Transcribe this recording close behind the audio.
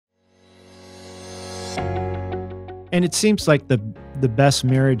And it seems like the best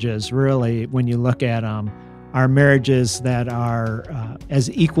marriages, really, when you look at them, are marriages that are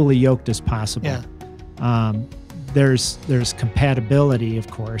as equally yoked as possible. Yeah. There's compatibility, of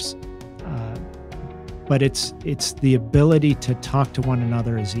course, but it's the ability to talk to one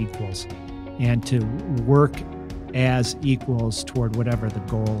another as equals and to work as equals toward whatever the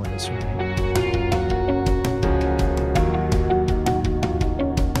goal is, right?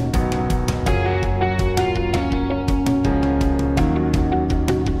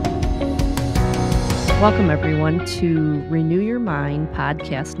 Welcome, everyone, to Renew Your Mind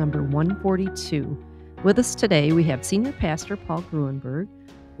podcast number 142. With us today, we have Senior Pastor Paul Gruenberg.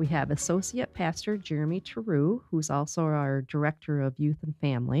 We have Associate Pastor Jeremy Touroo, who's also our Director of Youth and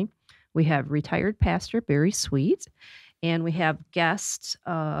Family. We have retired Pastor Barry Sweet. And we have guest,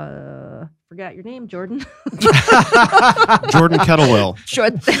 forgot your name, Jordan. Jordan Kettlewell.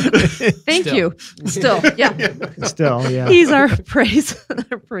 Thank you. Still, yeah. He's our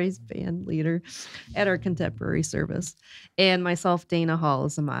praise band leader at our contemporary service. And myself, Dana Hall,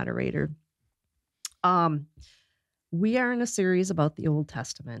 is the moderator. We are in a series about the Old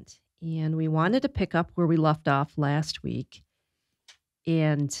Testament, and we wanted to pick up where we left off last week.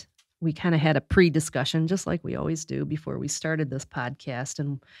 And we kind of had a pre-discussion, just like we always do before we started this podcast.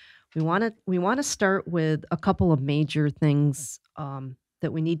 And we want to start with a couple of major things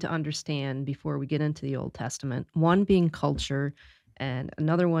that we need to understand before we get into the Old Testament. One being culture, and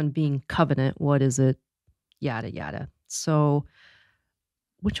another one being covenant. What is it? Yada, yada. So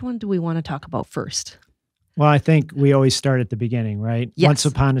which one do we want to talk about first? Well, I think we always start at the beginning, right? Yes. Once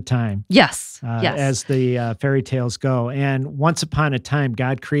upon a time. Yes. As the fairy tales go. And once upon a time,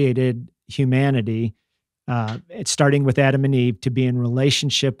 God created humanity, starting with Adam and Eve, to be in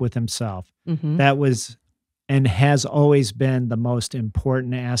relationship with himself. Mm-hmm. That was and has always been the most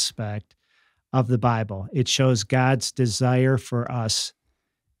important aspect of the Bible. It shows God's desire for us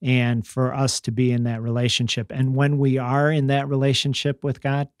and for us to be in that relationship. And when we are in that relationship with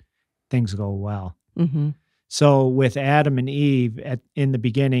God, things go well. Mm-hmm. So with Adam and Eve, in the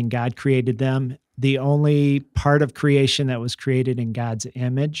beginning, God created them. The only part of creation that was created in God's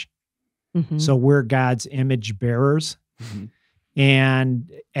image. Mm-hmm. So we're God's image bearers. Mm-hmm.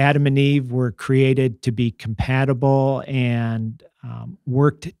 And Adam and Eve were created to be compatible and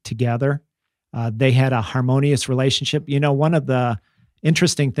worked together. They had a harmonious relationship. You know, one of the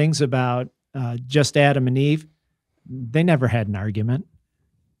interesting things about just Adam and Eve, they never had an argument.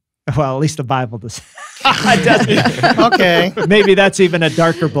 Well, at least the Bible does. Okay. Maybe that's even a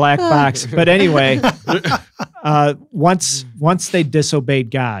darker black box. But anyway, once they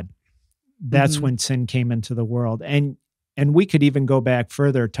disobeyed God, that's Mm-hmm. when sin came into the world. And we could even go back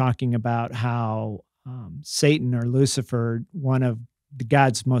further, talking about how Satan, or Lucifer, one of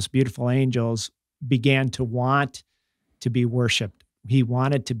God's most beautiful angels, began to want to be worshiped. He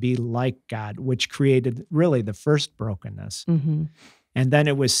wanted to be like God, which created really the first brokenness. Mm-hmm. And then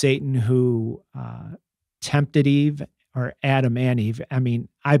it was Satan who tempted Eve, or Adam and Eve. I mean,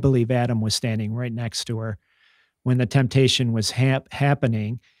 I believe Adam was standing right next to her when the temptation was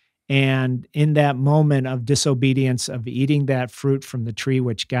happening. And in that moment of disobedience, of eating that fruit from the tree,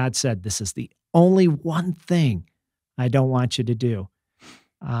 which God said, this is the only one thing I don't want you to do.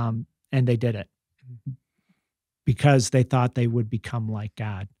 And they did it because they thought they would become like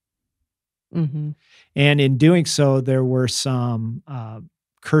God. Mm-hmm. And in doing so, there were some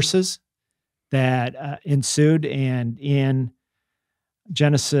curses that ensued. And in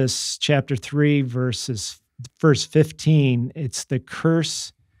Genesis chapter 3, verse 15, it's the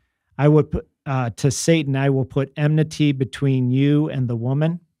curse. I would put to Satan, I will put enmity between you and the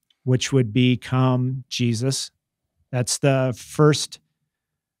woman, which would become Jesus. That's the first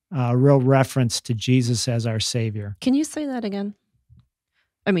real reference to Jesus as our Savior. Can you say that again?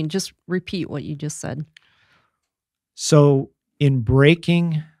 I mean, just repeat what you just said. So in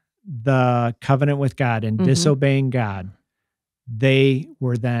breaking the covenant with God and Mm-hmm. disobeying God, they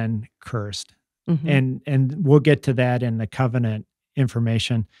were then cursed. Mm-hmm. And we'll get to that in the covenant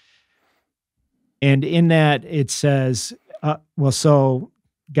information. And in that it says, so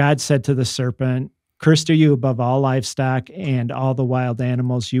God said to the serpent, "Cursed are you above all livestock and all the wild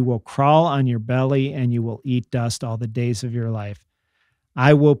animals. You will crawl on your belly and you will eat dust all the days of your life.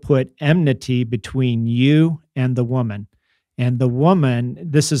 I will put enmity between you and the woman." And the woman,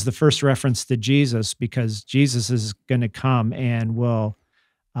 this is the first reference to Jesus, because Jesus is going to come and will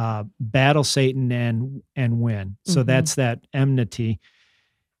battle Satan and win. So Mm-hmm. that's that enmity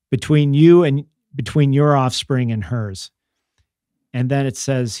between you and between your offspring and hers. And then it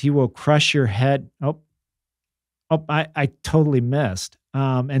says, he will crush your head. I totally missed.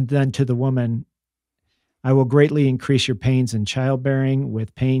 And then to the woman, I will greatly increase your pains in childbearing.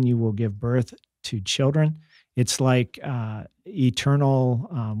 With pain, you will give birth to children. It's like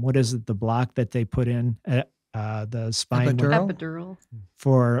eternal, what is it, the block that they put in the spine Epidural.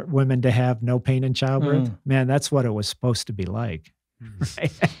 for women to have no pain in childbirth? Man, that's what it was supposed to be like.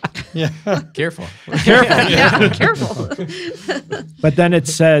 Right? Yeah. Careful. Yeah, careful. But then it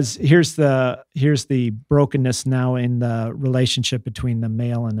says, here's the brokenness now in the relationship between the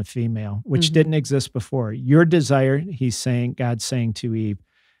male and the female, which didn't exist before. Your desire, God's saying to Eve,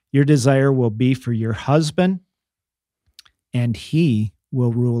 your desire will be for your husband, and he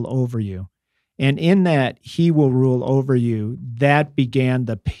will rule over you. And in that he will rule over you, that began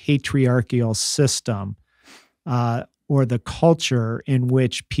the patriarchal system, or the culture in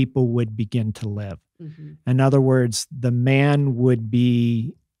which people would begin to live. In other words, the man would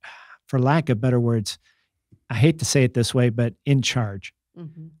be, for lack of better words, I hate to say it this way, but in charge.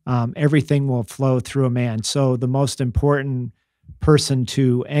 Everything will flow through a man. So the most important person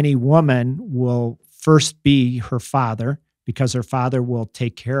to any woman will first be her father, because her father will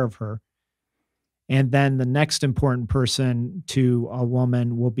take care of her. And then the next important person to a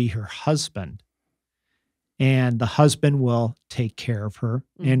woman will be her husband. And the husband will take care of her.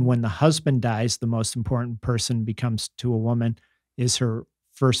 And when the husband dies, the most important person becomes to a woman is her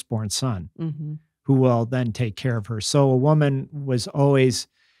firstborn son, who will then take care of her. So a woman was always,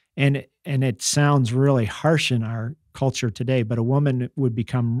 and it sounds really harsh in our culture today, but a woman would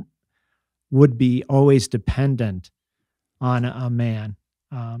be always dependent on a man,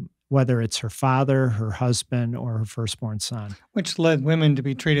 whether it's her father, her husband, or her firstborn son. Which led women to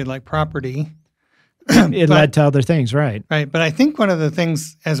be treated like property. It led to other things, right? Right. But I think one of the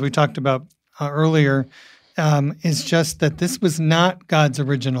things, as we talked about earlier, is just that this was not God's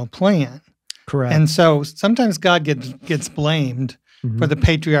original plan. Correct. And so sometimes God gets blamed for the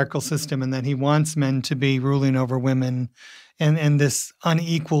patriarchal system, and that he wants men to be ruling over women and this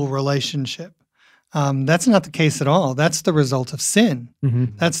unequal relationship. That's not the case at all. That's the result of sin.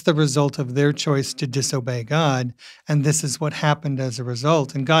 That's the result of their choice to disobey God. And this is what happened as a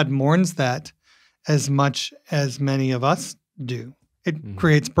result. And God mourns that as much as many of us do. It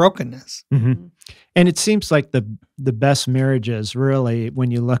creates brokenness. And it seems like the best marriages, really,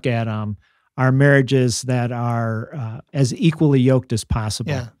 when you look at them, are marriages that are as equally yoked as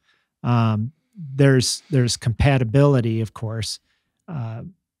possible. Yeah. There's compatibility, of course,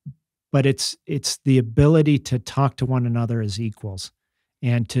 but it's the ability to talk to one another as equals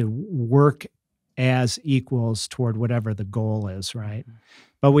and to work as equals toward whatever the goal is, right?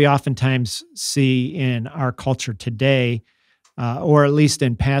 But we oftentimes see in our culture today, or at least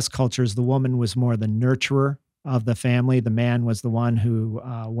in past cultures, the woman was more the nurturer of the family. The man was the one who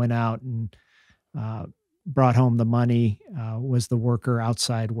went out and brought home the money, was the worker,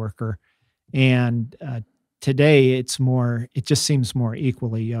 outside worker. And today it just seems more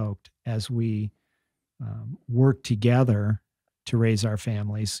equally yoked as we work together to raise our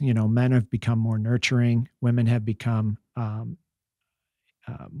families. You know, men have become more nurturing. Women have become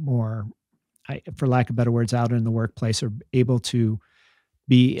more, for lack of better words, out in the workplace, are able to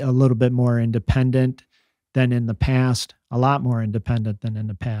be a little bit more independent than in the past, a lot more independent than in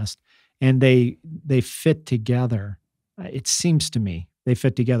the past. And they fit together. It seems to me they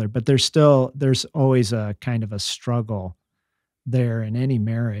fit together, but there's always a kind of a struggle there in any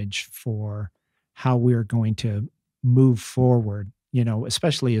marriage for how we're going to move forward, you know,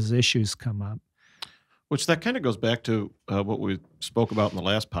 especially as issues come up. Which that kind of goes back to what we spoke about in the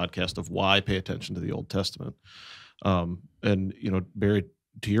last podcast of why pay attention to the Old Testament. And, you know, Barry,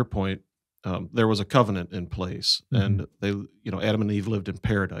 to your point, there was a covenant in place, and they, you know, Adam and Eve lived in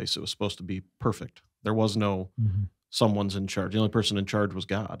paradise. It was supposed to be perfect. There was no someone's in charge. The only person in charge was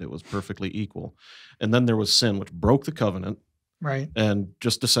God. It was perfectly equal. And then there was sin, which broke the covenant, right, and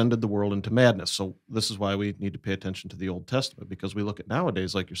just descended the world into madness. So this is why we need to pay attention to the Old Testament, because we look at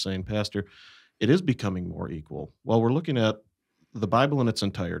nowadays, like you're saying, Pastor, it is becoming more equal. While we're looking at the Bible in its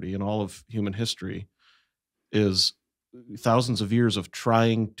entirety and all of human history is thousands of years of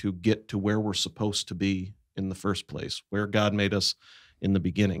trying to get to where we're supposed to be in the first place, where God made us in the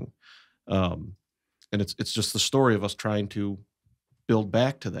beginning. And it's just the story of us trying to build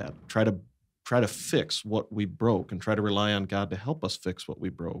back to that, try to fix what we broke and try to rely on God to help us fix what we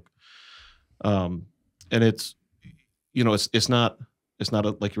broke. And it's, you know, it's not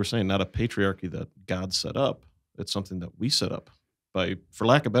like you were saying, not a patriarchy that God set up. It's something that we set up by, for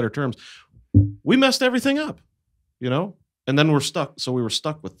lack of better terms, we messed everything up, you know, and then we're stuck. So we were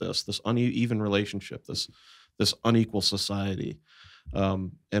stuck with this uneven relationship, this unequal society.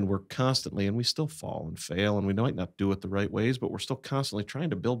 And we're constantly, and we still fall and fail, and we might not do it the right ways, but we're still constantly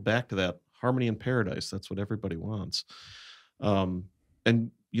trying to build back to that harmony in paradise. That's what everybody wants.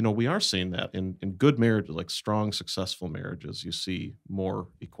 And, we are seeing that in good marriages, like strong, successful marriages, you see more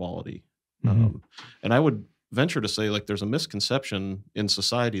equality. And I would venture to say, like, there's a misconception in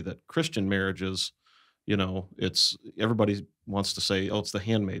society that Christian marriages, it's everybody wants to say, oh, it's the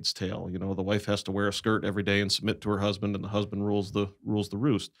Handmaid's Tale. The wife has to wear a skirt every day and submit to her husband, and the husband rules the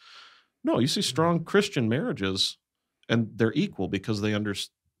roost. No, you see strong Christian marriages, and they're equal because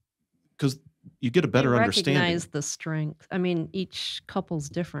because you get a better understanding. Recognize the strength. I mean, each couple's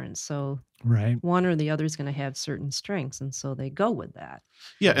different, so Right. one or the other is going to have certain strengths, and so they go with that.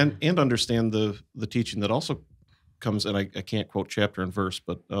 Yeah, and understand the teaching that also comes, and I can't quote chapter and verse,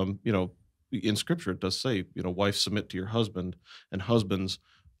 but in Scripture it does say, wives, submit to your husband, and husbands,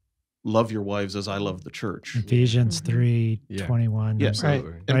 love your wives as I love the church. Ephesians 3:21.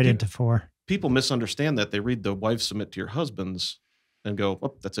 Yeah, right into 4. People misunderstand that. They read the wives submit to your husbands and go,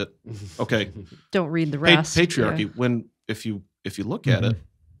 oh, that's it. Okay. Don't read the rest. Patriarchy. Yeah. When if you look at it,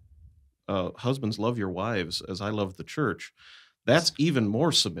 husbands, love your wives as I love the church. That's even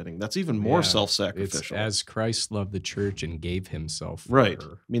more submitting. That's even more self-sacrificial. It's as Christ loved the church and gave himself for right.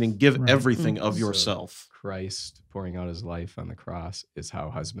 her. Meaning give everything of yourself. So Christ pouring out his life on the cross is how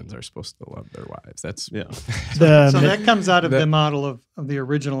husbands are supposed to love their wives. That's So that comes out of the model of the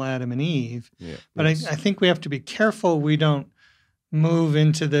original Adam and Eve. Yeah, but I think we have to be careful we don't move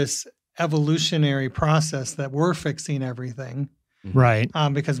into this evolutionary process that we're fixing everything. Right.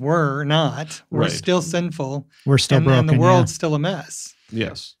 Because we're not. We're Right. still sinful. We're still broken. And the world's still a mess.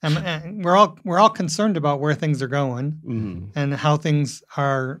 Yes. And we're all concerned about where things are going Mm-hmm. and how things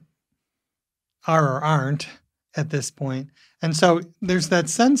are or aren't at this point. And so there's that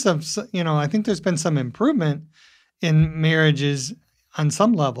sense of, I think there's been some improvement in marriages on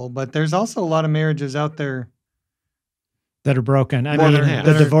some level, but there's also a lot of marriages out there that are broken. I More mean, than half.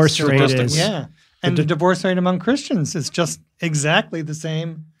 the that are divorce still rate just- is. Yeah. And the divorce rate among Christians is just exactly the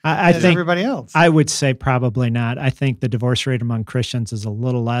same I as think everybody else. I would say probably not. I think the divorce rate among Christians is a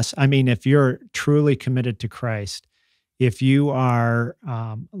little less. I mean, if you're truly committed to Christ, if you are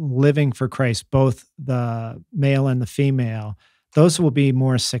living for Christ, both the male and the female, those will be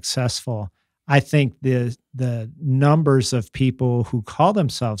more successful. I think the numbers of people who call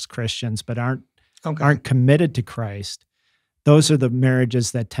themselves Christians but aren't committed to Christ, those are the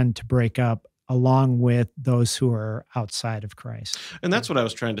marriages that tend to break up, along with those who are outside of Christ. And that's what I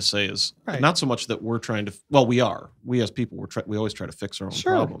was trying to say is Right. not so much that we're trying to, well, we are. We as people, we always try to fix our own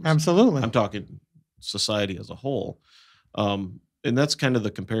problems. Absolutely. I'm talking society as a whole. And that's kind of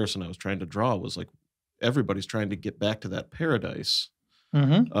the comparison I was trying to draw was like everybody's trying to get back to that paradise.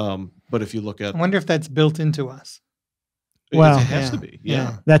 Mm-hmm. But if you look at, I wonder if that's built into us. Well, it has to be.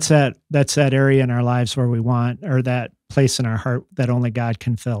 Yeah. That's that area in our lives where we want, or that place in our heart that only God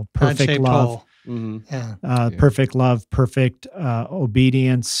can fill. Perfect God-shaped love. hole. Mm-hmm. Perfect love, perfect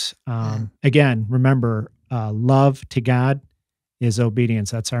obedience. Again, remember, love to God is obedience.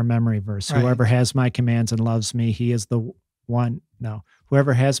 That's our memory verse. Right. Whoever has my commands and loves me, he is the one. No,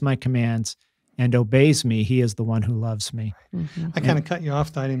 whoever has my commands and obeys me, he is the one who loves me. Mm-hmm. I kind of cut you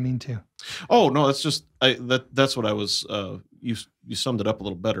off, though. I didn't mean to. Oh no, that's just that's what I was. You summed it up a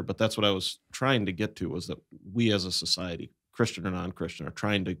little better, but that's what I was trying to get to was that we as a society, Christian or non-Christian, are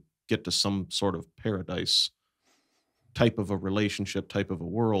trying to get to some sort of paradise type of a relationship, type of a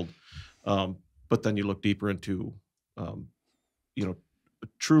world. But then you look deeper into,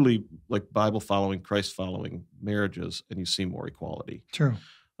 truly like Bible following, Christ following marriages, and you see more equality. True.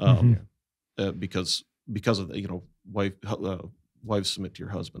 Because of the, wives submit to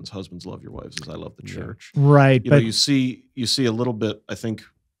your husbands. Husbands love your wives as I love the church. Right. But you see a little bit. I think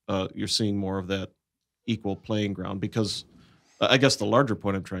you're seeing more of that equal playing ground because I guess the larger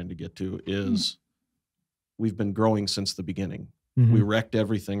point I'm trying to get to is we've been growing since the beginning. Mm-hmm. We wrecked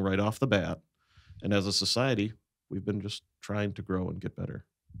everything right off the bat, and as a society, we've been just trying to grow and get better.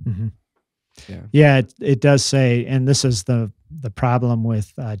 Mm-hmm. Yeah. It does say, and this is the problem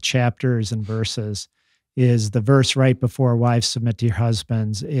with chapters and verses, is the verse right before wives submit to your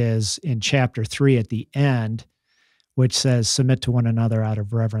husbands is in chapter 3 at the end, which says submit to one another out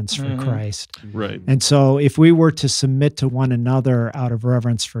of reverence for Christ. Right. And so if we were to submit to one another out of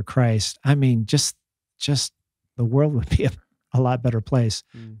reverence for Christ, I mean, just the world would be a lot better place.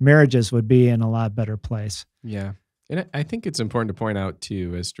 Marriages would be in a lot better place. Yeah. And I think it's important to point out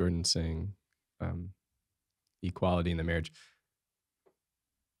too, as Jordan's saying, equality in the marriage,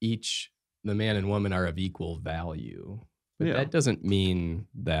 the man and woman are of equal value, but that doesn't mean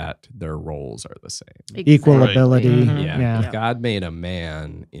that their roles are the same. Exactly. Equal Right. ability. Mhm. Yeah. God made a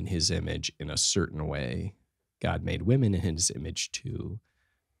man in his image in a certain way. God made women in his image too.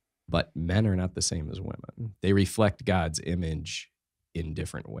 but men are not the same as women. They reflect God's image in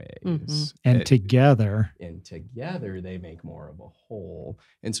different ways. And together they make more of a whole.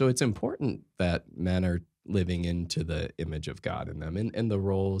 And so it's important that men are living into the image of God in them and the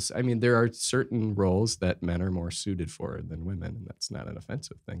roles. I mean, there are certain roles that men are more suited for than women, and that's not an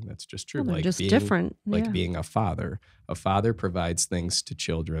offensive thing. That's just true. Well, like just being, different. Like being a father. A father provides things to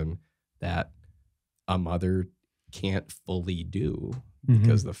children that a mother can't fully do,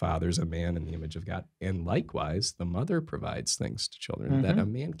 because the father's a man in the image of God. And likewise, the mother provides things to children that a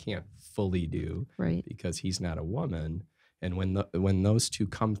man can't fully do, right, because he's not a woman. And when those two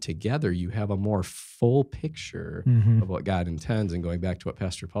come together, you have a more full picture of what God intends. And going back to what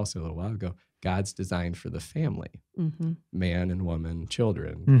Pastor Paul said a little while ago, God's designed for the family, man and woman,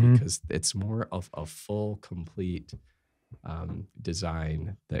 children, because it's more of a full, complete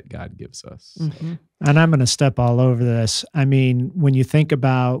design that God gives us. And I'm going to step all over this. I mean, when you think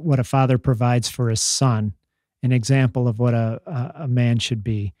about what a father provides for his son, an example of what a man should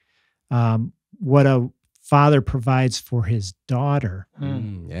be, what a father provides for his daughter,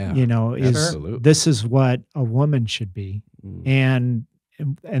 this is what a woman should be. And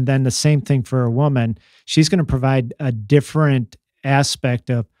then the same thing for a woman. She's going to provide a different aspect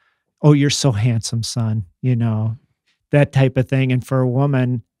of, oh, you're so handsome, son, that type of thing. And for a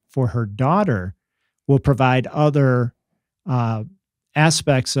woman, for her daughter, will provide other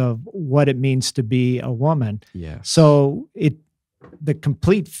aspects of what it means to be a woman. Yes. So the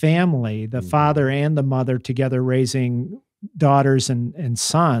complete family, the father and the mother together raising daughters and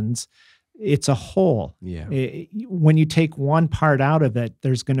sons, it's a whole. Yeah. When you take one part out of it,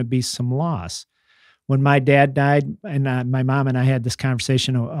 there's going to be some loss. When my dad died, and my mom and I had this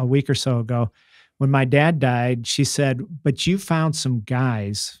conversation a week or so ago, when my dad died, she said, but you found some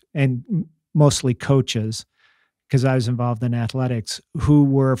guys, and mostly coaches, because I was involved in athletics, who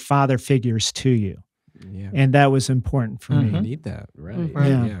were father figures to you. Yeah. And that was important for me. You need that, right?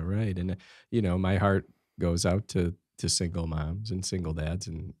 Yeah, right. And my heart goes out to single moms and single dads,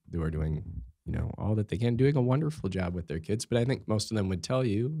 and who are doing all that they can, doing a wonderful job with their kids. But I think most of them would tell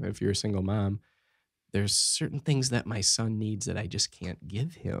you, if you're a single mom, there's certain things that my son needs that I just can't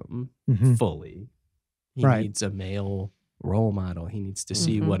give him fully. He needs a male role model. He needs to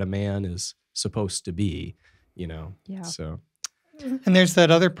see what a man is supposed to be, Yeah. So, and there's that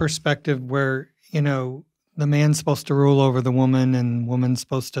other perspective where, the man's supposed to rule over the woman, and woman's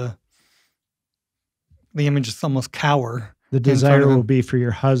supposed to, the image is almost cower. The desire will be for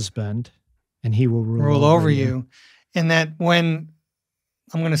your husband, and he will rule over you. And that when,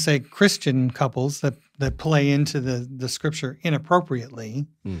 I'm going to say Christian couples that play into the scripture inappropriately,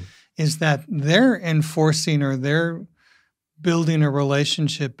 is that they're enforcing or they're building a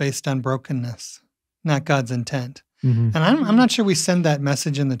relationship based on brokenness, not God's intent. And I'm not sure we send that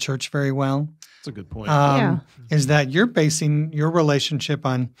message in the church very well. That's a good point. Is that you're basing your relationship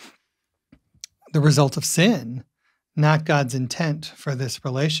on the result of sin, not God's intent for this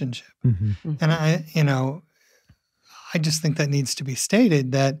relationship. And I just think that needs to be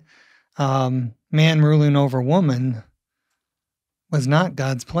stated, that man ruling over woman was not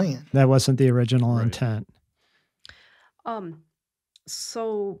God's plan. That wasn't the original intent.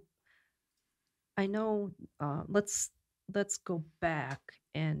 So I know, let's go back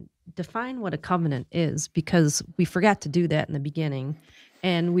and define what a covenant is, because we forgot to do that in the beginning,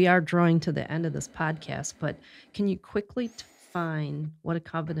 and we are drawing to the end of this podcast. But can you quickly define what a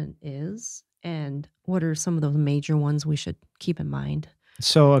covenant is, and what are some of those major ones we should keep in mind?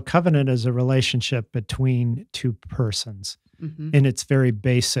 So a covenant is a relationship between two persons in its very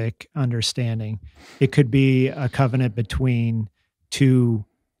basic understanding. It could be a covenant between two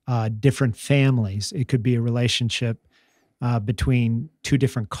different families. It could be a relationship between two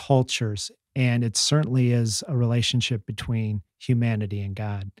different cultures, and it certainly is a relationship between humanity and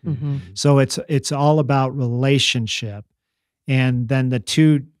God. So it's all about relationship, and then the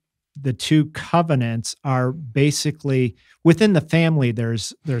two covenants are basically within the family.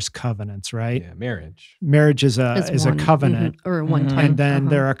 There's covenants, right? Yeah, marriage is a covenant, or one time, and then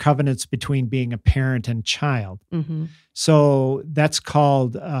there are covenants between being a parent and child. So that's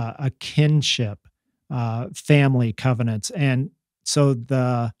called a kinship, family covenants, and so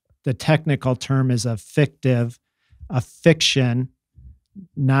the technical term is a fiction,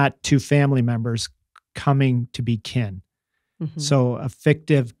 not two family members coming to be kin. So a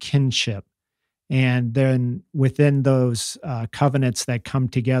fictive kinship. And then within those covenants that come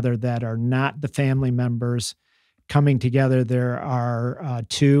together that are not the family members coming together, there are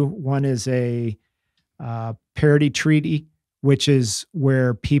two. One is a parity treaty, which is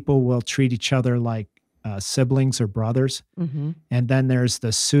where people will treat each other like siblings or brothers. Mm-hmm. And then there's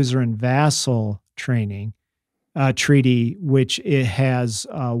the suzerain vassal training treaty, which it has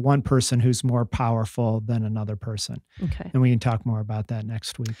one person who's more powerful than another person. Okay. And we can talk more about that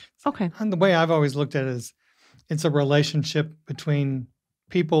next week. Okay. And the way I've always looked at it is it's a relationship between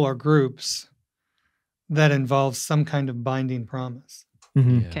people or groups that involves some kind of binding promise.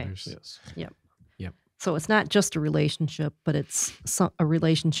 Mhm. Okay. Yes. So it's not just a relationship, but it's a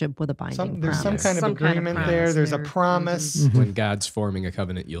relationship with a binding There's some promise. kind of agreement there. promise There's a there. promise. Mhm. When God's forming a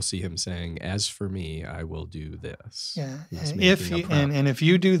covenant, you'll see him saying, "As for me, I will do this." Yeah. He's And making if a you, promise. and if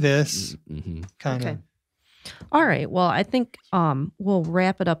you do this, Mhm. kind Okay. of. All right. Well, I think we'll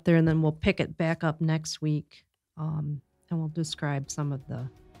wrap it up there, and then we'll pick it back up next week, and we'll describe some of the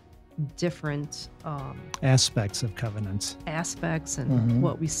different Aspects of covenants. aspects and Mhm.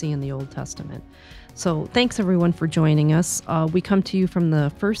 what we see in the Old Testament. So thanks everyone for joining us. We come to you from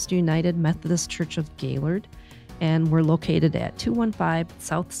the First United Methodist Church of Gaylord, and we're located at 215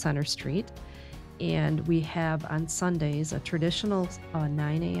 South Center Street. And we have on Sundays a traditional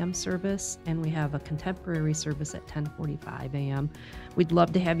 9 a.m. service, and we have a contemporary service at 10:45 a.m. We'd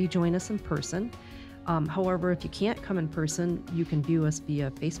love to have you join us in person. However, if you can't come in person, you can view us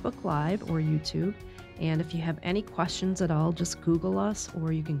via Facebook Live or YouTube. And if you have any questions at all, just Google us,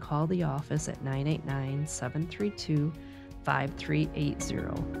 or you can call the office at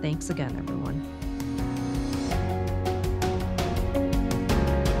 989-732-5380. Thanks again, everyone.